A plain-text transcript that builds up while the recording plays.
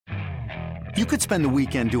You could spend the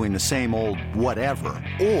weekend doing the same old whatever,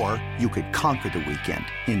 or you could conquer the weekend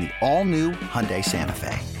in the all-new Hyundai Santa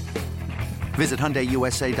Fe. Visit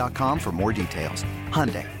HyundaiUSA.com for more details.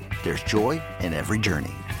 Hyundai, there's joy in every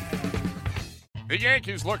journey. The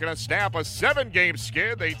Yankees looking to snap a 7-game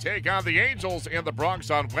skid. They take on the Angels in the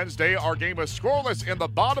Bronx on Wednesday. Our game is scoreless in the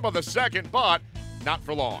bottom of the second, but not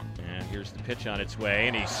for long. And here's the pitch on its way,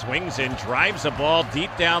 and he swings and drives a ball deep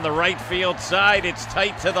down the right field side. It's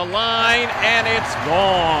tight to the line, and it's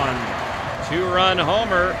gone. 2-run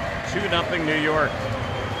homer, 2-0 New York.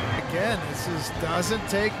 Again, this doesn't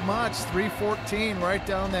take much. 314 right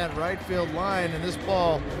down that right field line, and this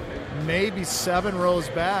ball maybe 7 rows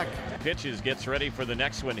back. Pitches, gets ready for the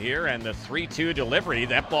next one here, and the 3-2 delivery.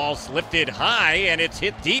 That ball's lifted high, and it's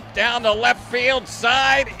hit deep down the left field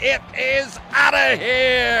side. It is out of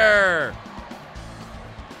here.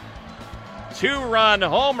 2-run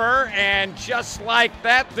homer, and just like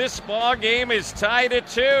that, this ball game is tied at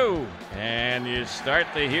 2. And you start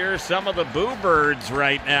to hear some of the boo birds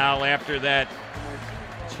right now after that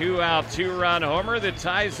 2-out, 2-run homer that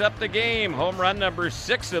ties up the game. Home run number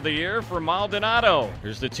 6 of the year for Maldonado.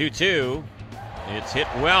 Here's the 2-2. It's hit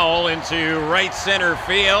well into right center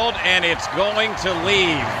field, and it's going to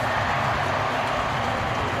leave.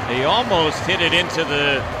 They almost hit it into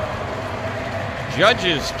the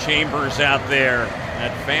judges' chambers out there.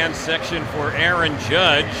 That fan section for Aaron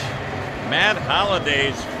Judge. Matt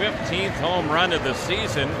Holliday's 15th home run of the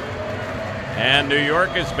season. And New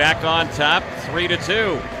York is back on top,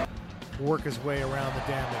 3-2. Work his way around the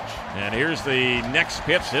damage. And here's the next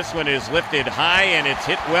pitch. This one is lifted high, and it's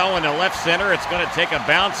hit well in the left center. It's going to take a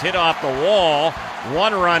bounce, hit off the wall.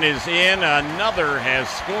 1 run is in, another has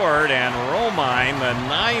scored, and Romine, the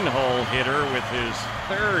 9-hole hitter, with his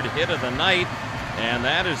 3rd hit of the night. And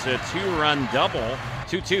that is a 2-run double.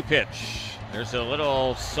 2-2 pitch. There's a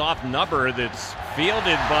little soft nubber that's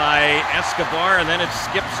fielded by Escobar, and then it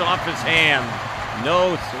skips off his hand.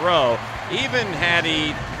 No throw. Even had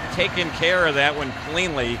he taken care of that one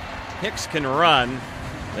cleanly, Hicks can run.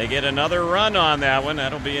 They get another run on that one.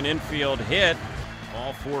 That'll be an infield hit.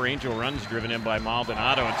 All 4 Angel runs driven in by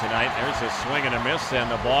Maldonado tonight. There's a swing and a miss,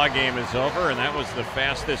 and the ball game is over, and that was the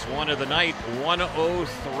fastest one of the night,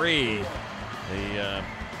 103. The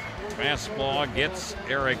fastball gets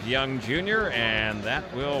Eric Young Jr., and that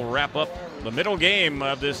will wrap up the middle game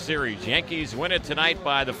of this series. Yankees win it tonight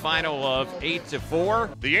by the final of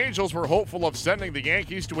 8-4. The Angels were hopeful of sending the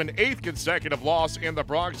Yankees to an 8th consecutive loss in the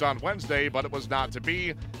Bronx on Wednesday, but it was not to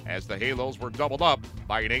be, as the Halos were doubled up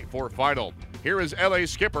by an 8-4 final. Here is LA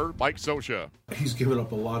skipper Mike Scioscia. He's given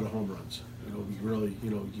up a lot of home runs. You really,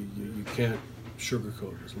 you can't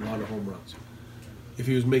sugarcoat it. There's a lot of home runs. If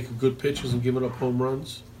he was making good pitches and giving up home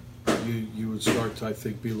runs, you would start to, I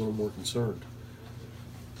think, be a little more concerned.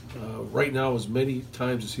 Right now, as many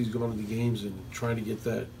times as he's gone into games and trying to get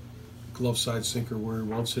that glove side sinker where he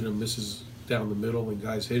wants it and misses down the middle and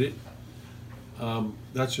guys hit it,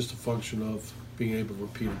 that's just a function of being able to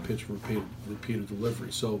repeat a pitch, repeat a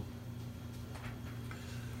delivery. So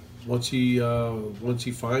once he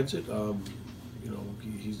finds it,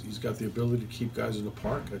 he's got the ability to keep guys in the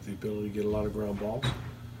park, got the ability to get a lot of ground balls.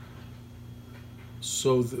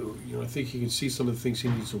 So, I think he can see some of the things he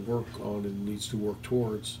needs to work on and needs to work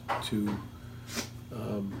towards to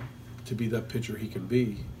be that pitcher he can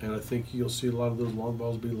be. And I think you'll see a lot of those long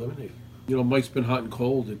balls be eliminated. Mike's been hot and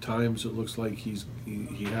cold. At times it looks like he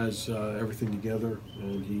has everything together,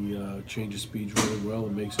 and he changes speeds really well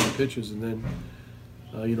and makes some pitches. And then,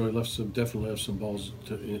 he definitely left some balls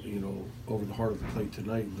over the heart of the plate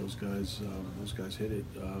tonight, and those guys hit it.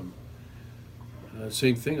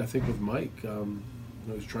 Same thing, I think, with Mike.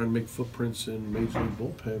 He's trying to make footprints in Major League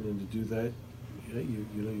bullpen, and to do that,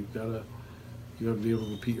 you've got to be able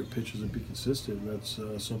to repeat your pitches and be consistent. And that's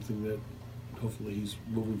something that hopefully he's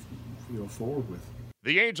moving, forward with.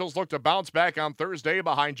 The Angels look to bounce back on Thursday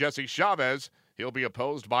behind Jesse Chavez. He'll be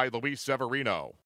opposed by Luis Severino.